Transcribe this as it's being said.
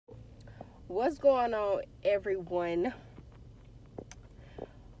What's going on, everyone?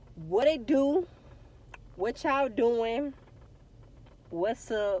 What it do? What y'all doing?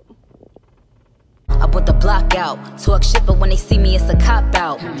 What's up? I put the block out, talk shit, but when they see me, it's a cop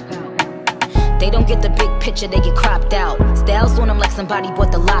out. They don't get the big picture, they get cropped out. Styles on them like somebody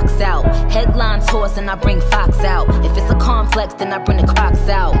bought the locks out. Headlines horse and I bring Fox out. If it's a complex, then I bring the Crocs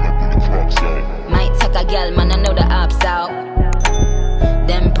out. Might take a gal, man, I know the ops out.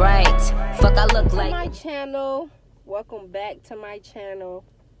 Them bright, fuck I look like. My channel, welcome back to my channel.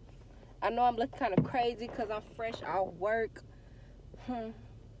 I know I'm looking kind of crazy because I'm fresh out work.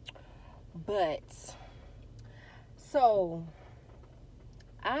 But, so,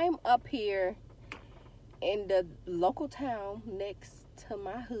 I'm up here in the local town next to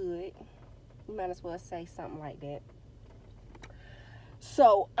my hood. You might as well say something like that.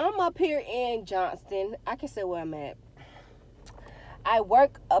 So, I'm up here in Johnston. I can say where I'm at. I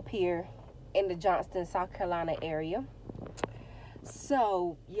work up here in the Johnston, South Carolina area.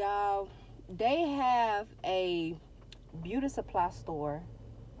 So, y'all, they have a beauty supply store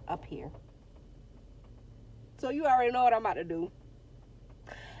up here. So, you already know what I'm about to do.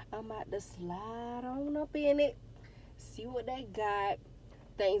 I'm about to slide on up in it, see what they got.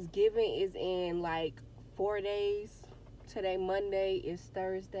 Thanksgiving is in like 4 days. Today, Monday, is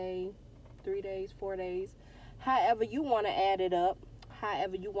Thursday. 3 days, 4 days. However you want to add it up.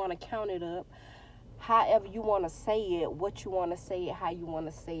 However you want to count it up. However you want to say it. What you want to say it. How you want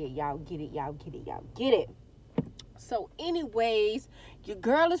to say it. Y'all get it. Y'all get it. Y'all get it. So anyways, your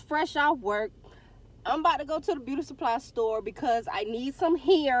girl is fresh out work. I'm about to go to the beauty supply store because I need some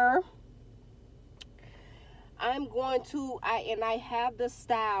hair. I'm going to, I have the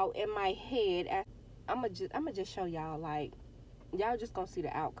style in my head. I'm gonna just show y'all, like, y'all just gonna see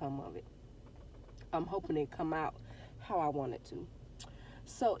the outcome of it. I'm hoping it come out how I want it to.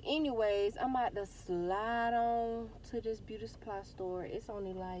 So anyways, I'm about to slide on to this beauty supply store. It's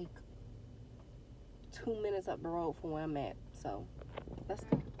only like 2 minutes up the road from where I'm at. So let's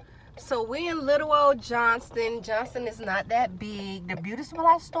go. So we in little old Johnston. Johnston is not that big. The beauty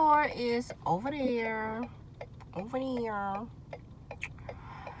supply store is over there. Over there.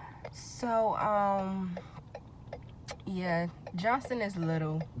 So yeah, Johnston is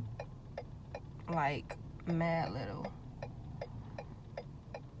little. Like mad little.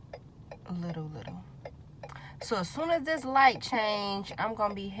 Little. So as soon as this light change, I'm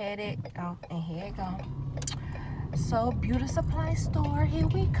gonna be headed. Oh, and here it go. So beauty supply store, here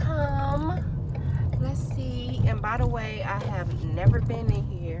we come. Let's see. And by the way, I have never been in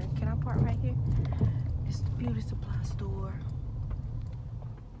here. Can I park right here? It's the beauty supply store.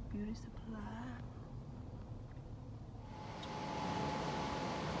 Beauty supply.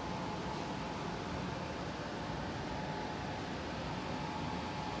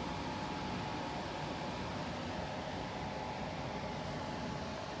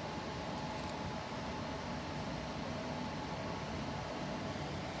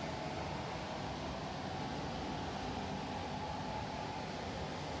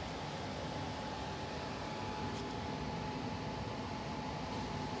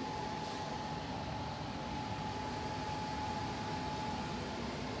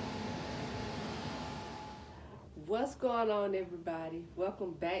 What's going on, everybody?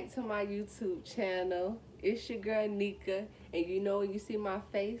 Welcome back to my YouTube channel. It's your girl Nika, and you know when you see my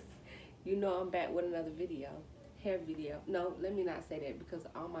face, you know I'm back with another video. Hair video. No, let me not say that because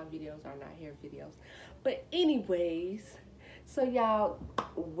all my videos are not hair videos. But anyways, so y'all,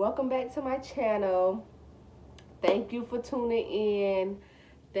 welcome back to my channel. Thank you for tuning in.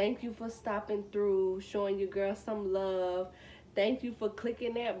 Thank you for stopping through, showing your girl some love. Thank you for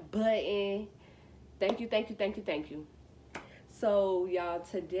clicking that button. Thank you. So y'all,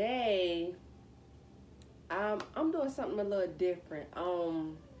 today I'm doing something a little different.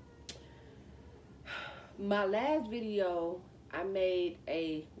 My last video I made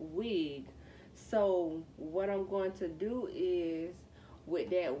a wig. So what I'm going to do is with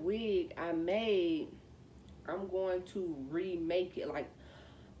that wig I made, I'm going to remake it. Like,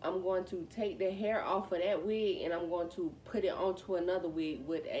 I'm going to take the hair off of that wig and I'm going to put it onto another wig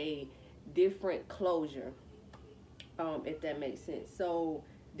with a different closure, if that makes sense. So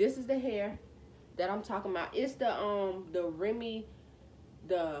this is the hair that I'm talking about. It's the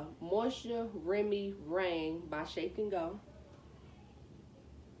Moisture Remy Rain by Shake and Go.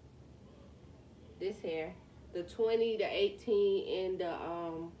 This hair, the 20, the 18, and the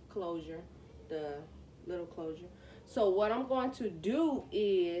closure, the little closure. So what I'm going to do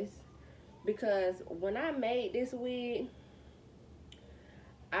is, because when I made this wig,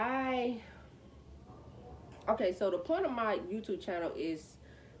 okay, so the point of my YouTube channel is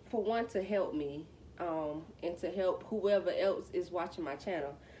for one, to help me, and to help whoever else is watching my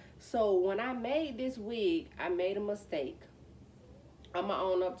channel. So when I made this wig, I made a mistake. I'm gonna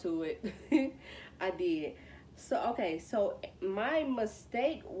own up to it. I did. So okay, so my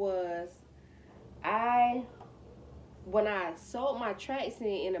mistake was when I sewed my tracks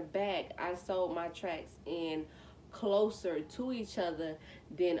in the back, I sewed my tracks in closer to each other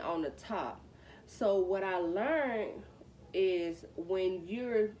than on the top. So what I learned is when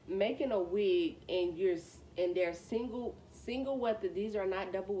you're making a wig and they're single wefted, these are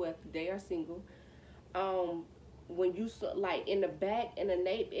not double wefted, they are single. When you like in the back in the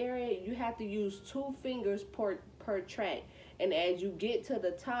nape area, you have to use 2 fingers per track, and as you get to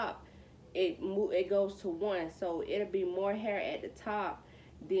the top, it goes to 1, so it'll be more hair at the top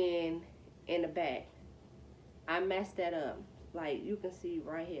than in the back. I messed that up. Like you can see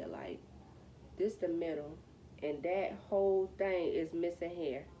right here, like this the middle, and that whole thing is missing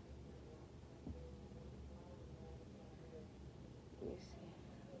hair. Let me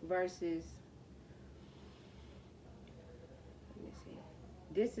see. Versus, let me see.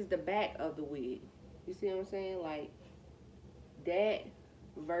 This is the back of the wig. You see what I'm saying? Like that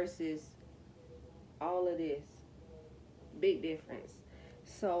versus all of this. Big difference.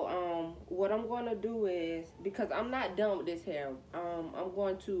 So what I'm going to do is, because I'm not done with this hair, I'm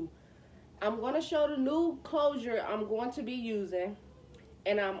going to show the new closure I'm going to be using,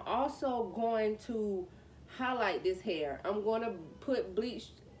 and I'm also going to highlight this hair. I'm going to put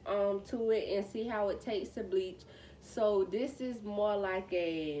bleach to it and see how it takes to bleach. So this is more like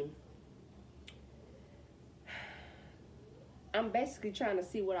I'm basically trying to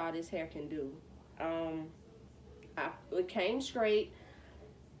see what all this hair can do. It came straight.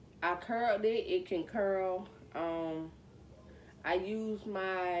 I curled it. It can curl. I used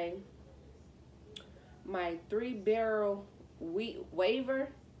my 3-barrel waver.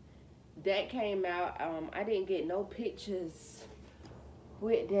 That came out. I didn't get no pictures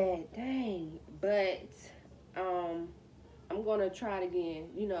with that. Dang. But I'm gonna try it again,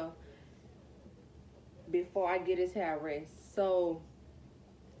 you know, before I get his hair rest. So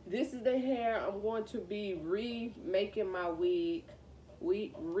this is the hair I'm going to be remaking my wig.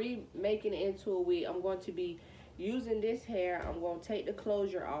 Remaking it into a wig. I'm going to be using this hair. I'm going to take the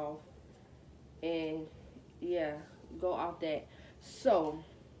closure off, and yeah, go off that. So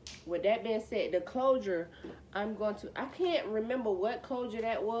with that being said, the closure, I can't remember what closure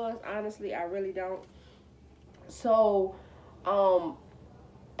that was. Honestly, I really don't. So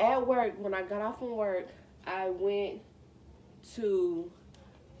at work, when I got off from work, I went to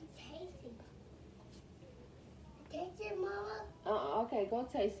taste it, Mama. Okay, go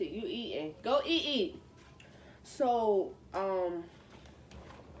taste it. You eating? Go eat. So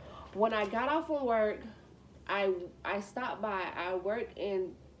when I got off from work, I stopped by. I work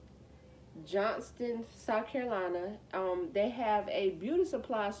in Johnston, South Carolina. They have a beauty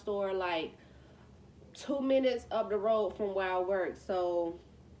supply store like 2 minutes up the road from where I work. So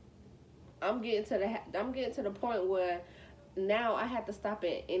I'm getting to the point where now I have to stop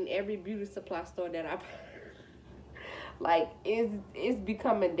in every beauty supply store that I like. It's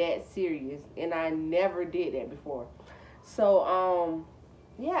becoming that serious, and I never did that before. So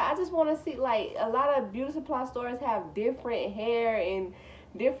yeah, I just want to see, like, a lot of beauty supply stores have different hair and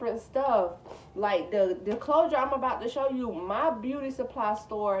different stuff. Like the closure I'm about to show you, my beauty supply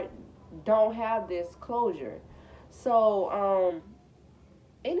store don't have this closure. So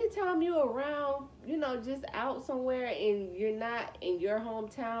anytime you're around, you know, just out somewhere and you're not in your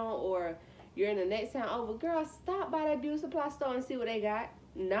hometown or you're in the next town over, girl, stop by that beauty supply store and see what they got.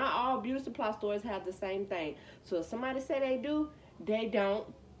 Not all beauty supply stores have the same thing. So if somebody say they do, they don't.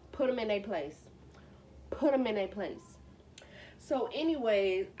 Put them in their place. Put them in their place. So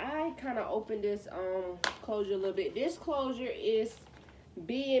anyways, I kind of opened this closure a little bit. This closure is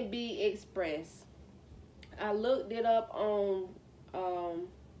B&B Express. I looked it up on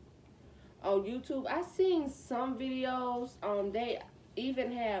YouTube. I seen some videos. They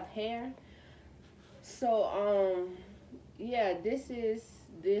even have hair. So yeah, this is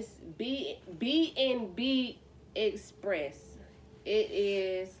B&B Express. It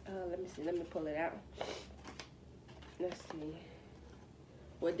is let me see, let me pull it out. Let's see.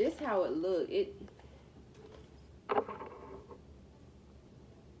 Well, this how it look.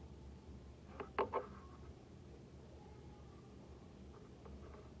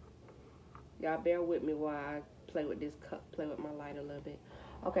 Y'all bear with me while I play with this cup, play with my light a little bit.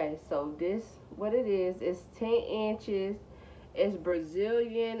 Okay, so this, what it is 10 inches. It's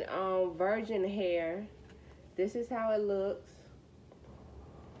Brazilian virgin hair. This is how it looks.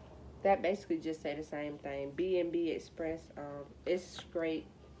 That basically just say the same thing. B&B Express. It's straight.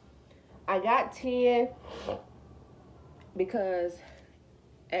 I got 10 because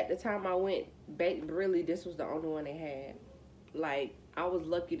at the time I went, really, this was the only one they had. Like, I was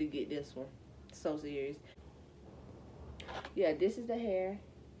lucky to get this one. So serious. Yeah, this is the hair.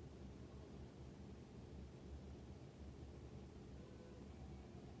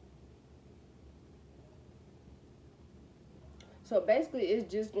 So basically,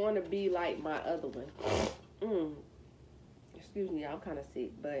 it's just going to be like my other one. Excuse me, I'm kind of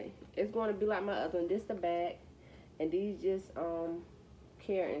sick, but it's going to be like my other one. This the back, and these just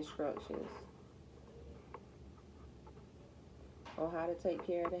care instructions on how to take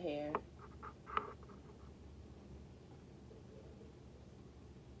care of the hair.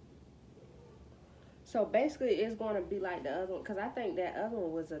 So basically, it's going to be like the other one, because I think that other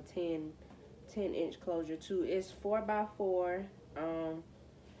one was a 10-inch closure too. It's 4x4.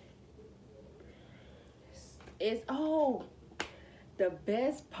 It's, oh, the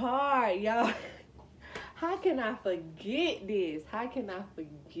best part, y'all. How can I forget this? How can I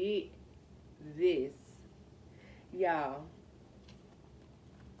forget this? Y'all.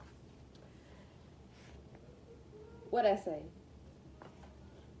 What I say?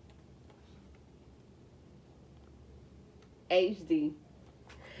 HD.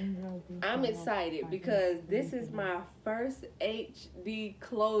 I'm excited because this is my first HD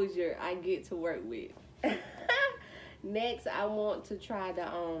closure I get to work with. Next, I want to try the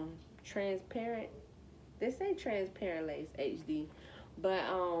transparent. This ain't transparent lace HD, but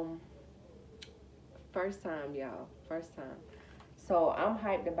first time, y'all, first time. So I'm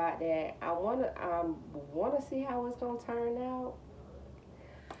hyped about that. I wanna see how it's gonna turn out.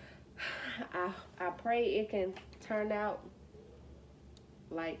 I pray it can turn out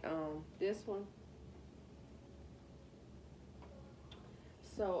like this one.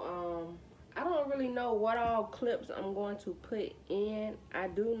 So I don't really know what all clips I'm going to put in. I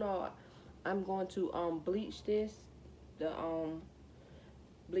do know I'm going to bleach this,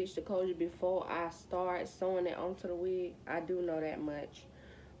 bleach the closure before I start sewing it onto the wig. I do know that much.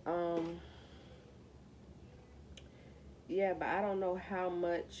 Yeah, but I don't know how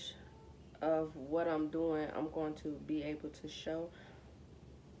much of what I'm doing I'm going to be able to show.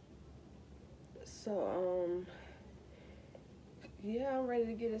 So yeah, I'm ready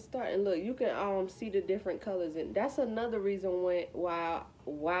to get it started. And look, you can see the different colors, and that's another reason why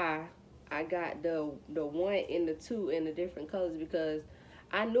I got the 1 and the 2 in the different colors, because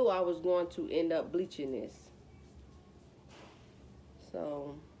I knew I was going to end up bleaching this.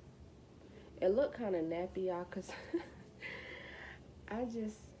 So it looked kind of nappy, y'all, cause I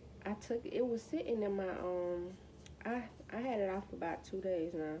took it was sitting in my I had it off for about 2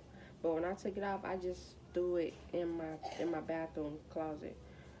 days now, but when I took it off, I just threw it in my bathroom closet.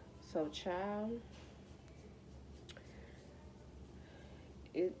 So child,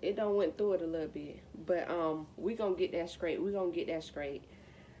 it done went through it a little bit, but we gonna get that straight. We gonna get that straight.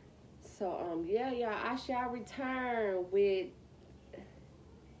 So yeah, y'all, I shall return with,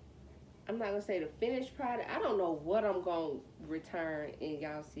 I'm not gonna say the finished product. I don't know what I'm gonna return and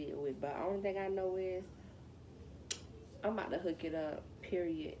y'all see it with, but the only thing I know is I'm about to hook it up.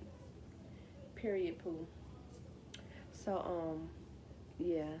 Period poo. So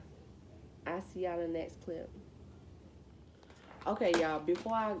yeah, I'll see y'all in the next clip. Okay, y'all,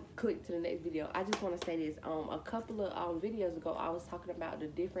 before I click to the next video, I just want to say this. A couple of videos ago, I was talking about the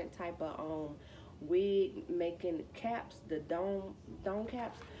different type of wig making caps, the dome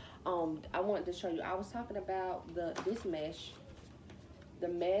caps. I wanted to show you. I was talking about this mesh, the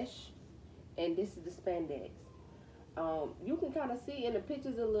mesh, and this is the spandex. You can kind of see in the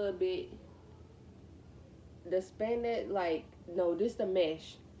pictures a little bit. The spandex, like, no, this the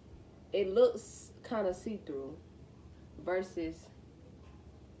mesh. It looks kind of see-through versus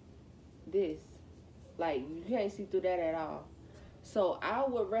this. Like, you can't see through that at all. So I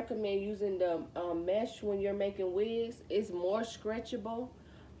would recommend using the mesh when you're making wigs. It's more stretchable,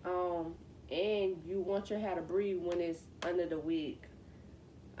 and you want your hair to breathe when it's under the wig,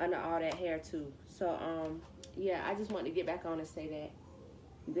 under all that hair too. So yeah, I just want to get back on and say that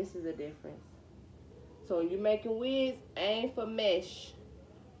this is a difference. So when you're making wigs, aim for mesh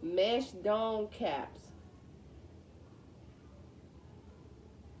dome caps.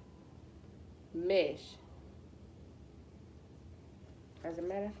 Mesh. As a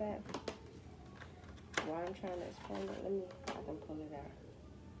matter of fact, while I'm trying to explain it, I can pull it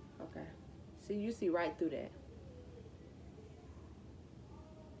out. Okay. See, you see right through that.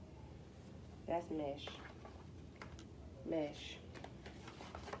 That's mesh. Mesh.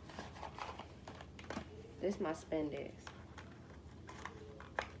 This is my spandex.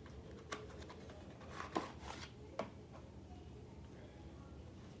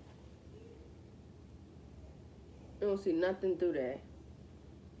 You don't see nothing through that.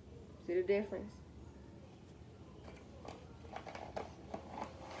 See the difference?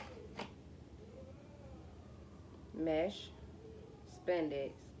 Mesh,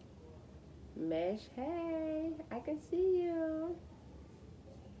 spandex, mesh. Hey, I can see you.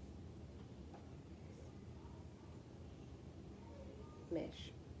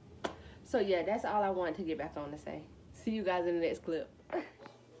 Mesh. So yeah, that's all I wanted to get back on to say. See you guys in the next clip.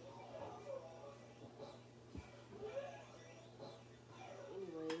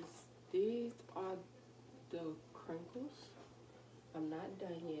 Anyways, these are the crinkles. I'm not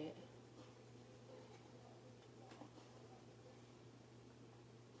done yet.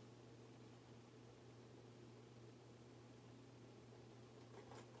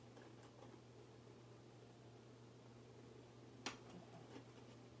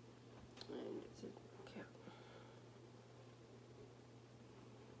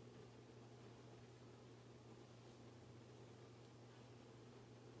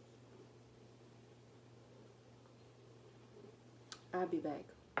 I'll be back.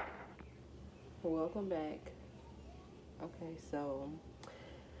 Welcome back. Okay, so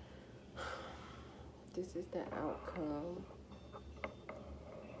this is the outcome.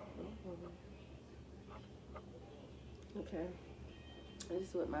 Okay, this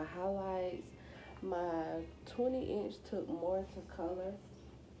is with my highlights. My 20-inch took more to color.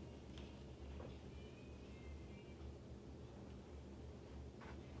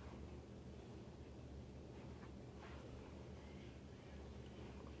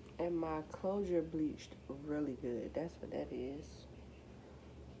 And my closure bleached really good. That's what that is.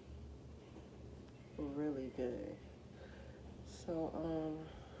 Really good. So,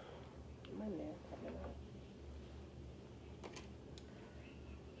 my nail coming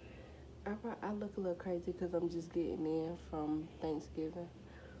out. I look a little crazy because I'm just getting in from Thanksgiving.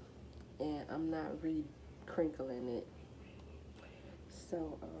 And I'm not re-crinkling it.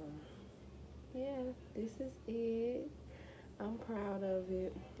 So, yeah, this is it. I'm proud of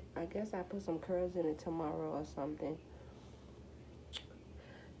it. I guess I put some curls in it tomorrow or something.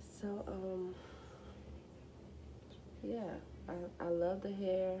 So, yeah, I love the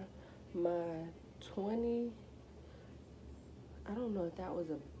hair. My 20, I don't know if that was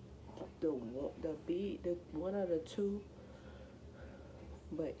the bead, the one of the two,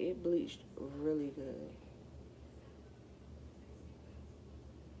 but it bleached really good.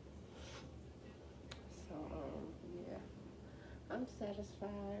 So, yeah, I'm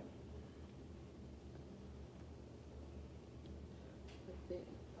satisfied with it.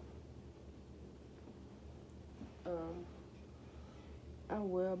 I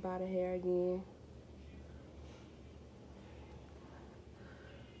will buy the hair again.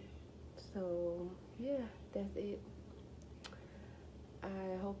 So, yeah, that's it.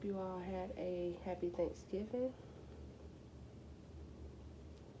 I hope you all had a happy Thanksgiving.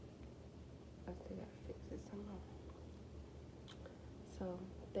 I still gotta fix it somehow. So,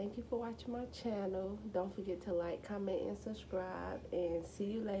 thank you for watching my channel. Don't forget to like, comment, and subscribe. And see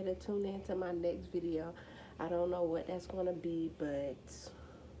you later. Tune in to my next video. I don't know what that's gonna be, but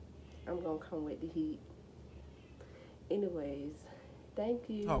I'm gonna come with the heat. Anyways, thank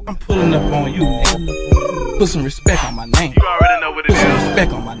you. Oh, I'm pulling up on you, nigga. Put some respect on my name. You already know what it is. Put some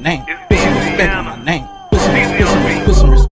respect on my name. It's Put some respect on my name.